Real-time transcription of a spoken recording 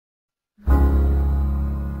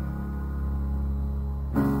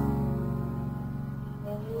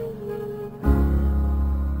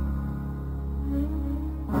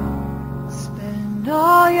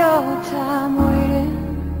your time waiting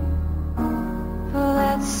for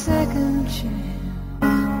that second chance,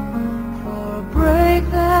 for a break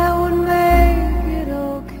that would make it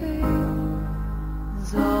okay.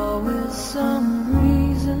 There's always some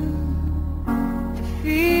reason to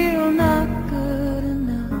feel not good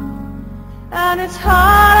enough, and it's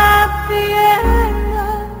hard at the end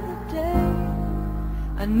of the day.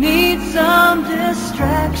 I need some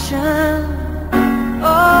distraction,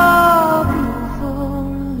 oh, beautiful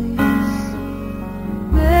release.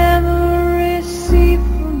 Memories seep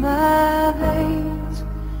from my veins,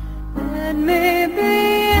 and maybe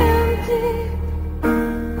empty,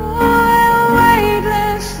 oh,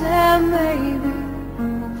 weightless, and maybe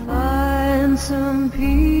I'll find some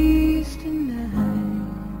peace tonight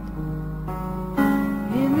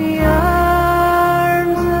in the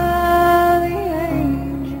arms of the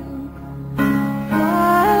angel.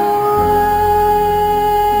 Fly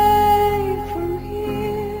away from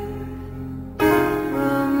here,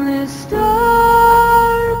 from this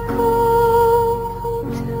dark, cold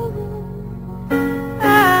hotel room,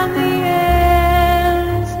 and the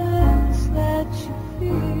endlessness that you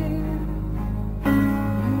fear.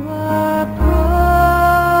 You are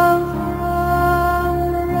pulled from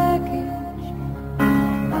the wreckage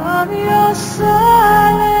of your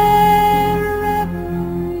silent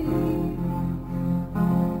reverie.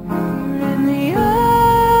 You're in the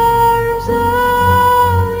arms of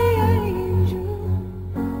the angel.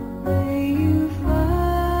 May you find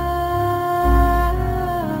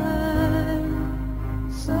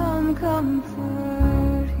some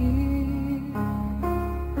comfort here.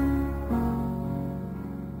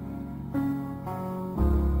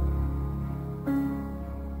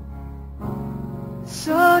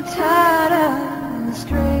 So tired of the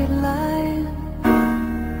straight line,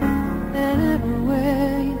 and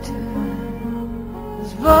everywhere you turn,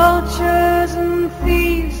 there's vultures and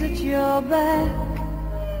thieves at your back.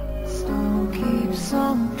 Stone keeps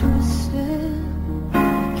on twisting,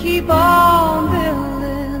 keep on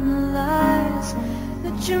building the lies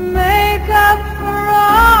that you make up for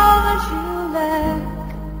all that you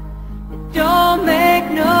lack. It don't make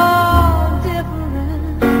no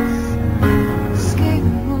difference. Escape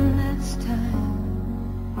one last time.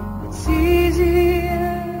 It's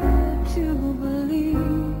easier to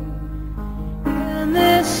believe in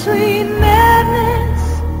this sweet madness,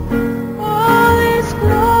 all this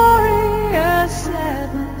glorious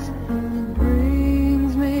sadness that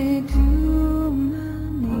brings me to my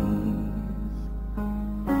knees.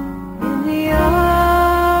 In the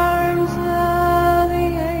arms of the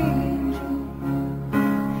angel,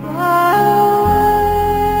 fly away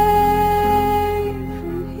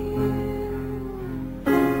from here,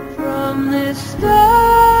 from this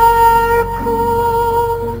dark,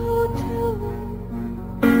 cold hotel room,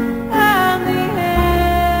 and the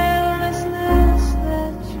endlessness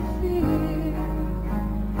that you fear.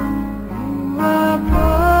 You are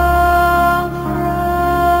pulled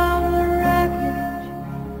from the wreckage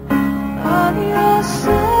of your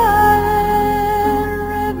silent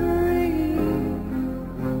reverie.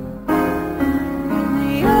 In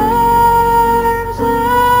the arms of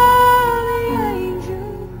the angel,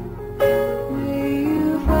 may you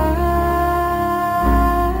find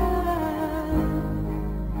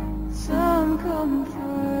some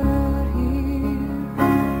comfort here.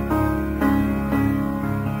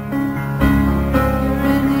 You're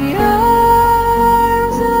in the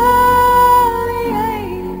arms of the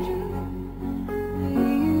angel, may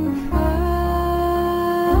you find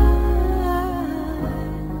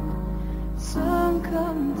some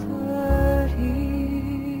comfort here.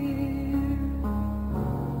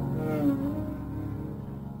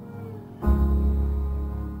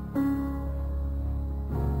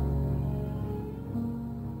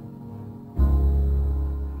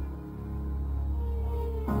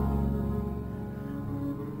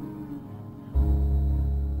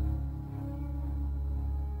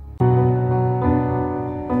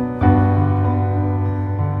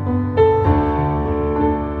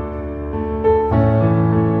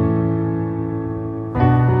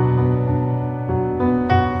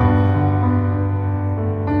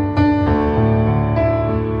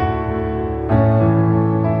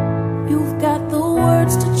 You've got the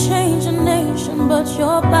words to change a nation, but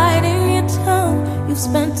you're biting your tongue. You've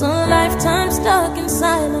spent a